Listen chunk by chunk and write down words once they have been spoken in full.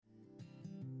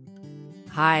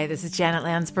Hi, this is Janet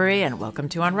Lansbury, and welcome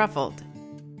to Unruffled.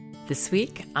 This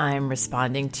week, I'm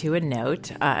responding to a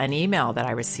note, an email that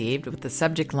I received with the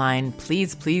subject line,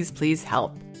 "Please, please, please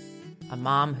help." A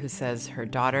mom who says her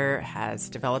daughter has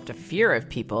developed a fear of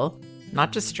people,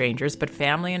 not just strangers, but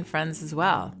family and friends as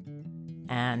well.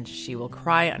 And she will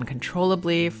cry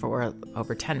uncontrollably for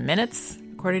over 10 minutes,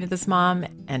 according to this mom,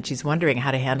 and she's wondering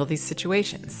how to handle these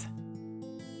situations.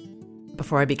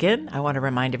 Before I begin, I want to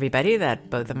remind everybody that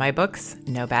both of my books,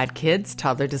 No Bad Kids,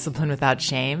 Toddler Discipline Without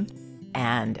Shame,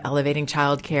 and Elevating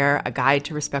Childcare, A Guide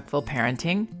to Respectful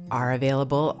Parenting, are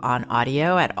available on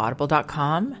audio at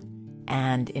audible.com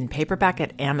and in paperback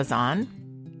at Amazon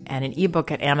and an ebook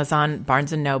at Amazon,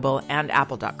 Barnes & Noble, and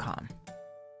apple.com.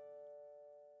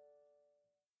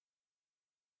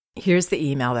 Here's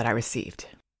the email that I received.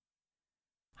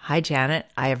 Hi, Janet.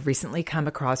 I have recently come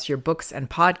across your books and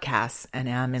podcasts and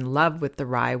am in love with the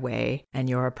Rye Way and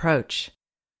your approach.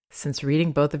 Since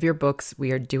reading both of your books,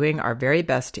 we are doing our very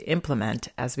best to implement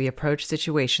as we approach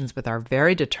situations with our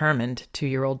very determined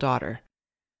 2-year-old daughter.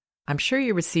 I'm sure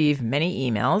you receive many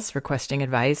emails requesting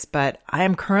advice, but I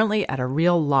am currently at a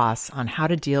real loss on how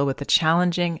to deal with a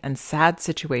challenging and sad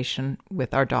situation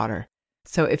with our daughter.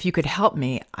 So if you could help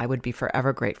me, I would be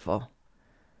forever grateful.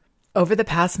 Over the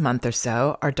past month or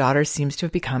so, our daughter seems to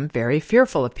have become very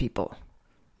fearful of people.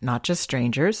 Not just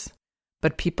strangers,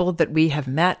 but people that we have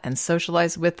met and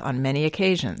socialized with on many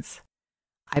occasions.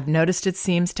 I've noticed it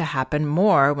seems to happen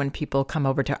more when people come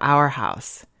over to our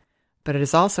house, but it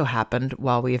has also happened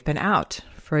while we have been out.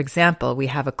 For example, we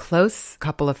have a close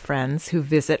couple of friends who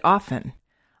visit often.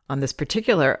 On this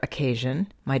particular occasion,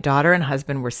 my daughter and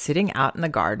husband were sitting out in the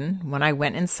garden when I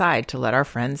went inside to let our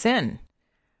friends in.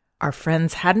 Our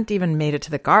friends hadn't even made it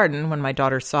to the garden when my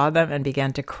daughter saw them and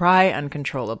began to cry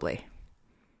uncontrollably.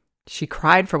 She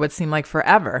cried for what seemed like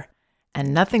forever,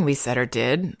 and nothing we said or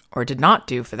did not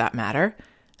do for that matter,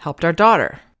 helped our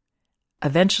daughter.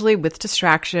 Eventually, with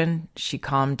distraction, she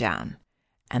calmed down,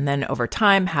 and then over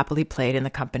time happily played in the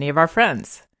company of our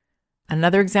friends.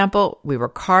 Another example, we were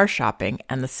car shopping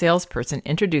and the salesperson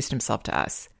introduced himself to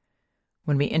us.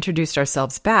 When we introduced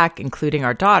ourselves back, including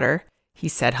our daughter, he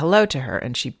said hello to her,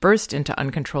 and she burst into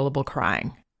uncontrollable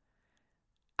crying.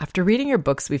 After reading your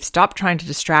books, we've stopped trying to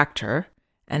distract her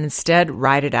and instead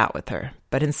ride it out with her.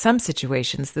 But in some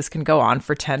situations, this can go on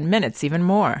for 10 minutes, even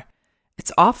more.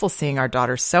 It's awful seeing our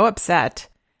daughter so upset,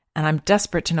 and I'm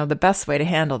desperate to know the best way to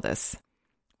handle this.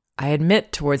 I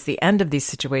admit towards the end of these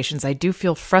situations, I do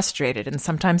feel frustrated and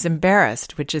sometimes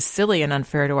embarrassed, which is silly and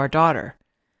unfair to our daughter.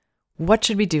 What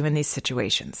should we do in these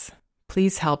situations?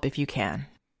 Please help if you can.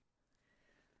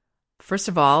 First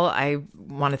of all, I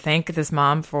want to thank this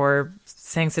mom for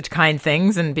saying such kind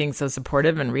things and being so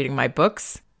supportive and reading my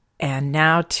books. And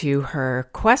now to her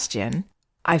question.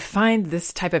 I find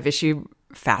this type of issue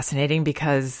fascinating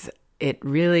because it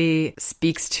really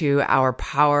speaks to our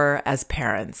power as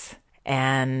parents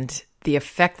and the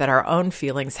effect that our own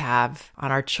feelings have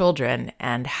on our children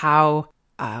and how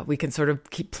we can sort of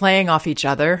keep playing off each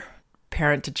other,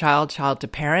 parent to child, child to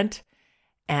parent.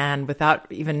 And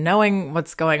without even knowing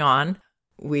what's going on,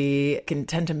 we can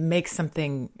tend to make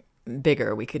something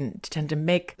bigger. We can tend to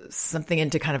make something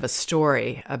into kind of a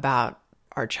story about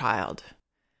our child.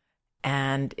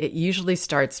 And it usually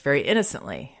starts very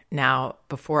innocently. Now,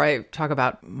 before I talk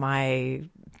about my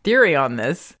theory on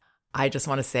this, I just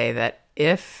want to say that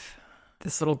if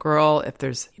this little girl, if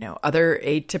there's, other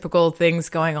atypical things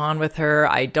going on with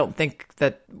her, I don't think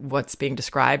that what's being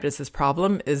described as this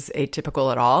problem is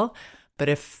atypical at all. But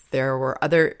if there were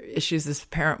other issues this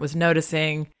parent was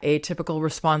noticing, atypical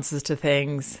responses to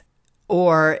things,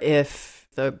 or if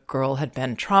the girl had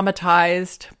been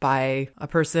traumatized by a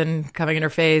person coming in her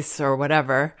face or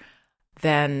whatever,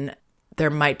 then there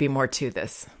might be more to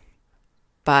this.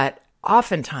 But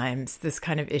oftentimes, this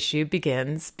kind of issue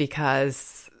begins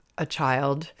because a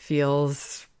child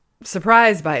feels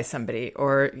surprised by somebody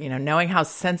or, knowing how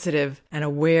sensitive and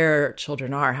aware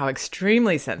children are, how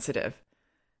extremely sensitive.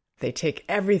 They take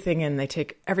everything in. They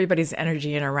take everybody's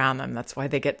energy in around them. That's why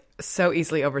they get so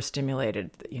easily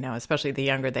overstimulated, especially the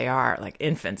younger they are. Like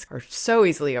infants are so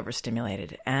easily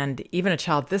overstimulated. And even a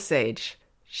child this age,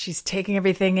 she's taking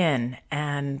everything in.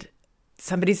 And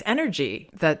somebody's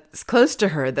energy that's close to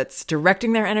her, that's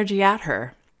directing their energy at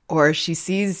her. Or she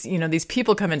sees, these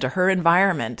people come into her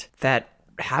environment that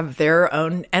have their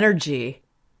own energy.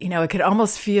 It could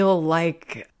almost feel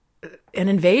like an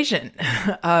invasion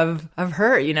of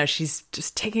her. She's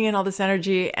just taking in all this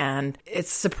energy, and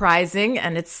it's surprising,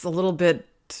 and it's a little bit,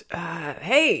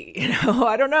 hey,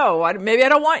 I don't know. Maybe I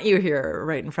don't want you here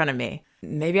right in front of me.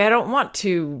 Maybe I don't want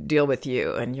to deal with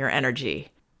you and your energy.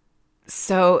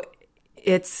 So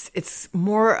It's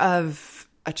more of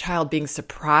a child being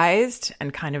surprised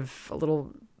and kind of a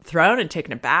little thrown and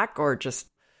taken aback, or just,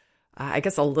 I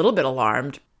guess, a little bit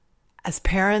alarmed. As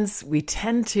parents, we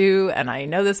tend to, and I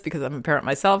know this because I'm a parent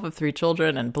myself of 3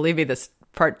 children, and believe me, this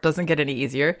part doesn't get any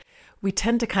easier. We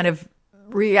tend to kind of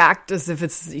react as if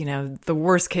it's, the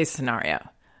worst case scenario.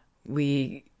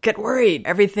 We get worried.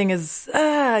 Everything is,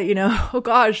 oh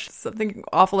gosh, something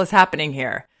awful is happening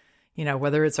here.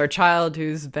 Whether it's our child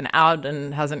who's been out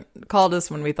and hasn't called us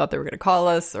when we thought they were going to call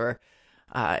us, or,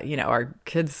 our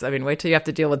kids, wait till you have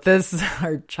to deal with this.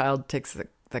 Our child takes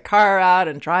the car out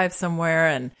and drives somewhere,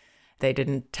 and they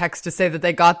didn't text to say that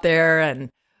they got there.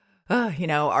 And,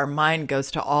 our mind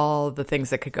goes to all the things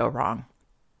that could go wrong.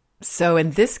 So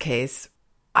in this case,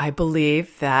 I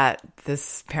believe that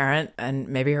this parent, and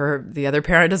maybe the other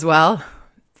parent as well,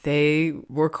 they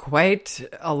were quite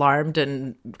alarmed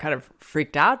and kind of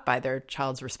freaked out by their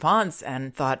child's response,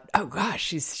 and thought, oh gosh,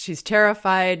 she's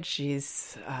terrified.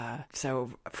 She's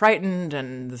so frightened,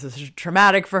 and this is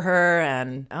traumatic for her.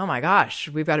 And oh my gosh,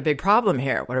 we've got a big problem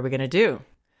here. What are we going to do?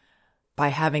 By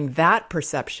having that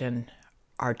perception,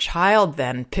 our child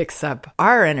then picks up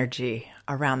our energy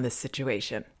around this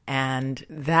situation. And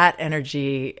that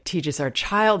energy teaches our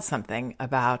child something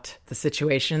about the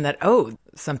situation, that, oh,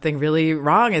 something really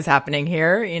wrong is happening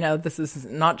here. This is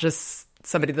not just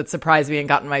somebody that surprised me and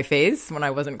got in my face when I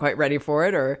wasn't quite ready for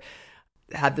it, or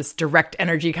had this direct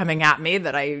energy coming at me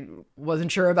that I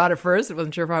wasn't sure about at first. I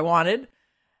wasn't sure if I wanted.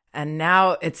 And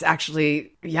now it's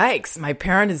actually, yikes, my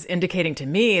parent is indicating to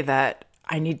me that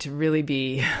I need to really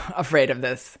be afraid of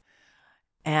this.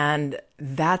 And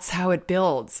that's how it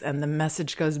builds. And the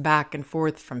message goes back and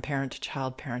forth from parent to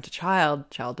child,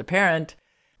 child to parent,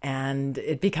 and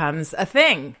it becomes a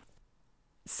thing.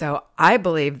 So I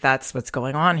believe that's what's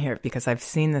going on here, because I've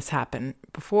seen this happen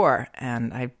before.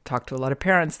 And I've talked to a lot of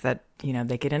parents that,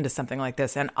 they get into something like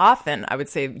this. And often, I would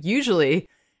say usually,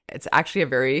 it's actually a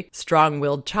very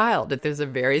strong-willed child, that there's a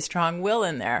very strong will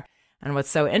in there. And what's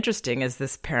so interesting is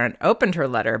this parent opened her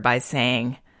letter by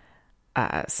saying,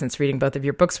 since reading both of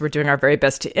your books, we're doing our very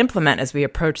best to implement as we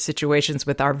approach situations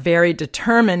with our very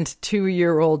determined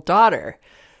 2-year-old daughter.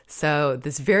 So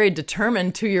this very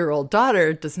determined 2-year-old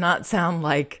daughter does not sound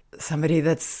like somebody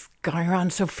that's going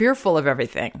around so fearful of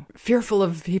everything, fearful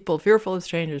of people, fearful of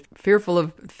strangers, fearful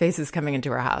of faces coming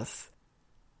into our house.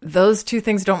 Those two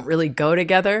things don't really go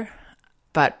together.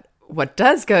 But what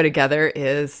does go together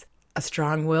is a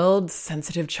strong-willed,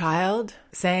 sensitive child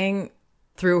saying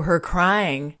through her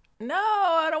crying, no,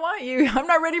 I don't want you. I'm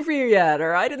not ready for you yet.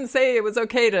 Or I didn't say it was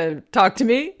okay to talk to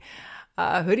me.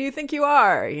 Who do you think you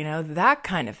are? That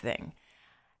kind of thing.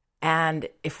 And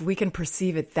if we can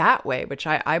perceive it that way, which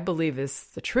I believe is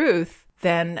the truth,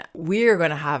 then we're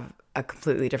going to have a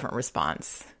completely different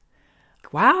response.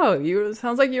 Wow,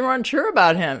 sounds like you weren't sure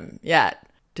about him yet.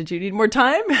 Did you need more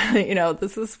time?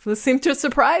 This seemed to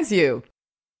surprise you.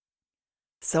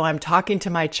 So I'm talking to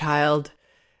my child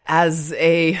as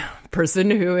a person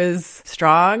who is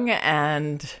strong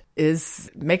and is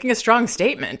making a strong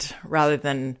statement rather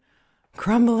than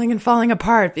crumbling and falling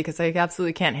apart because I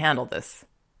absolutely can't handle this.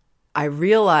 I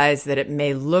realize that it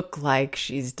may look like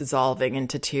she's dissolving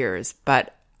into tears,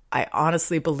 but I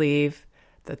honestly believe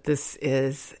that this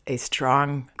is a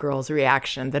strong girl's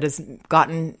reaction that has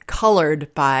gotten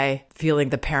colored by feeling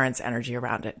the parent's energy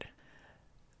around it.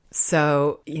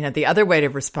 So, the other way to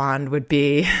respond would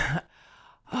be,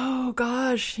 oh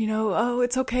gosh, oh,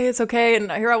 it's okay.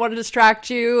 And here I want to distract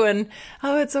you. And,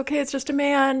 oh, it's okay. It's just a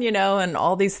man, and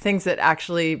all these things that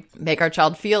actually make our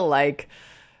child feel like,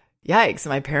 yikes,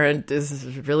 my parent is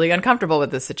really uncomfortable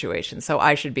with this situation. So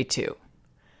I should be too.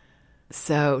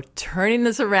 So turning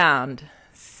this around,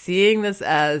 seeing this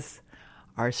as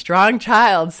our strong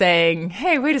child saying,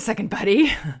 hey, wait a second,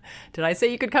 buddy. Did I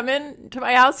say you could come in to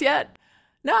my house yet?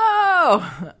 No,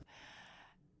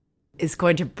 is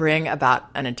going to bring about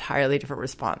an entirely different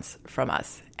response from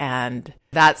us. And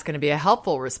that's going to be a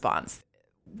helpful response.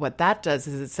 What that does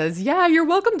is it says, yeah, you're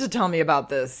welcome to tell me about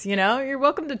this. You're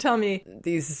welcome to tell me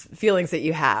these feelings that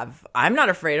you have. I'm not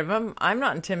afraid of them. I'm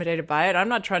not intimidated by it. I'm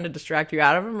not trying to distract you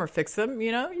out of them or fix them.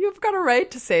 You've got a right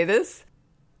to say this.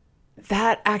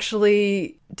 That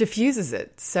actually diffuses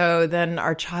it. So then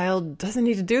our child doesn't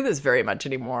need to do this very much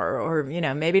anymore, or,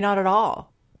 maybe not at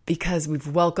all, because we've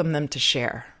welcomed them to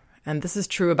share. And this is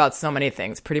true about so many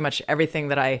things. Pretty much everything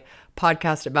that I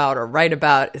podcast about or write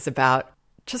about is about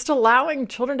just allowing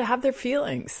children to have their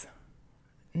feelings,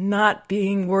 not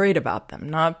being worried about them,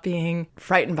 not being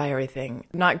frightened by everything,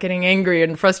 not getting angry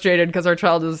and frustrated because our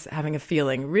child is having a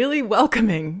feeling, really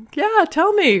welcoming. Yeah,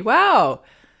 tell me. Wow.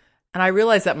 And I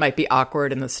realize that might be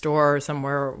awkward in the store or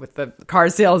somewhere with the car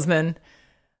salesman,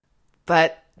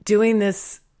 but doing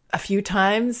this a few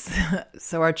times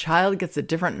so our child gets a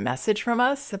different message from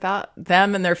us about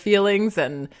them and their feelings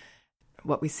and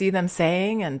what we see them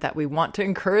saying, and that we want to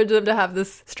encourage them to have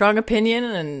this strong opinion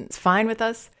and it's fine with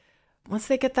us. Once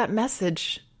they get that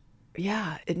message,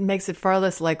 it makes it far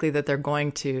less likely that they're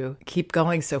going to keep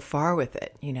going so far with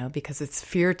it, because it's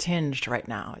fear tinged right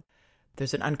now.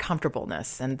 There's an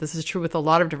uncomfortableness. And this is true with a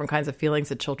lot of different kinds of feelings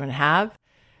that children have.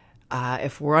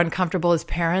 If we're uncomfortable as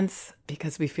parents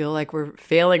because we feel like we're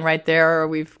failing right there, or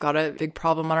we've got a big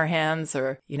problem on our hands,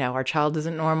 or, our child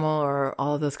isn't normal, or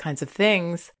all of those kinds of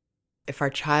things, if our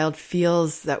child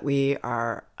feels that we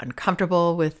are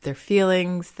uncomfortable with their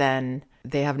feelings, then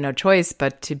they have no choice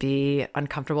but to be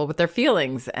uncomfortable with their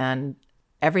feelings. And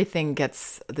everything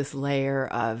gets this layer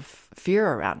of fear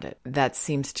around it that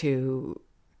seems to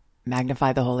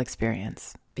magnify the whole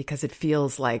experience, because it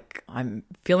feels like I'm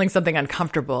feeling something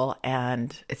uncomfortable,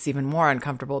 and it's even more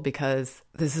uncomfortable because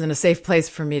this isn't a safe place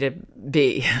for me to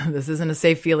be. This isn't a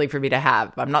safe feeling for me to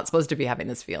have. I'm not supposed to be having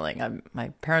this feeling. My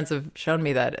parents have shown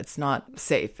me that it's not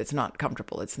safe. It's not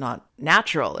comfortable. It's not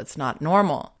natural. It's not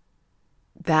normal.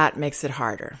 That makes it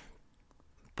harder.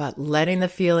 But letting the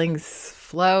feelings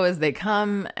flow as they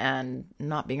come and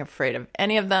not being afraid of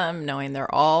any of them, knowing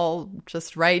they're all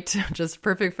just right, just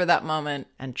perfect for that moment,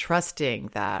 and trusting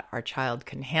that our child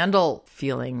can handle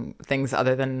feeling things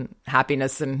other than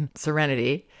happiness and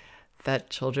serenity, that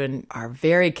children are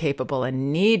very capable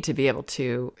and need to be able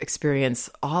to experience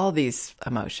all these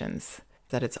emotions,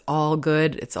 that it's all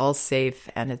good, it's all safe,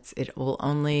 and it will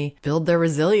only build their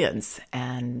resilience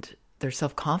and their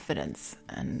self-confidence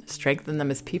and strengthen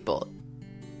them as people.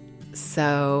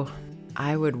 So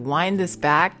I would wind this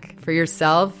back for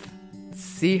yourself,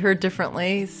 see her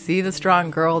differently, see the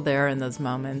strong girl there in those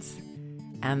moments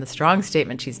and the strong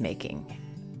statement she's making.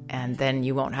 And then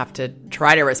you won't have to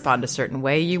try to respond a certain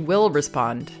way. You will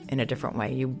respond in a different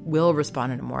way. You will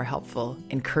respond in a more helpful,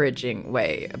 encouraging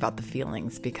way about the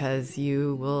feelings, because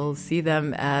you will see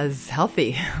them as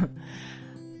healthy.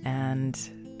 And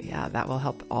that will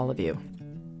help all of you.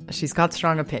 She's got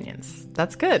strong opinions.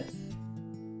 That's good.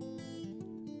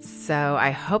 So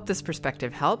I hope this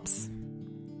perspective helps.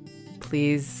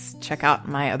 Please check out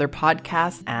my other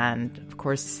podcasts. And of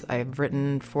course, I've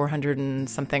written 400 and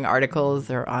something articles.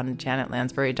 They're on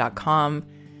janetlansbury.com.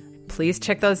 Please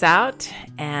check those out.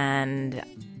 And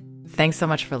thanks so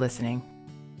much for listening.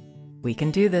 We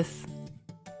can do this.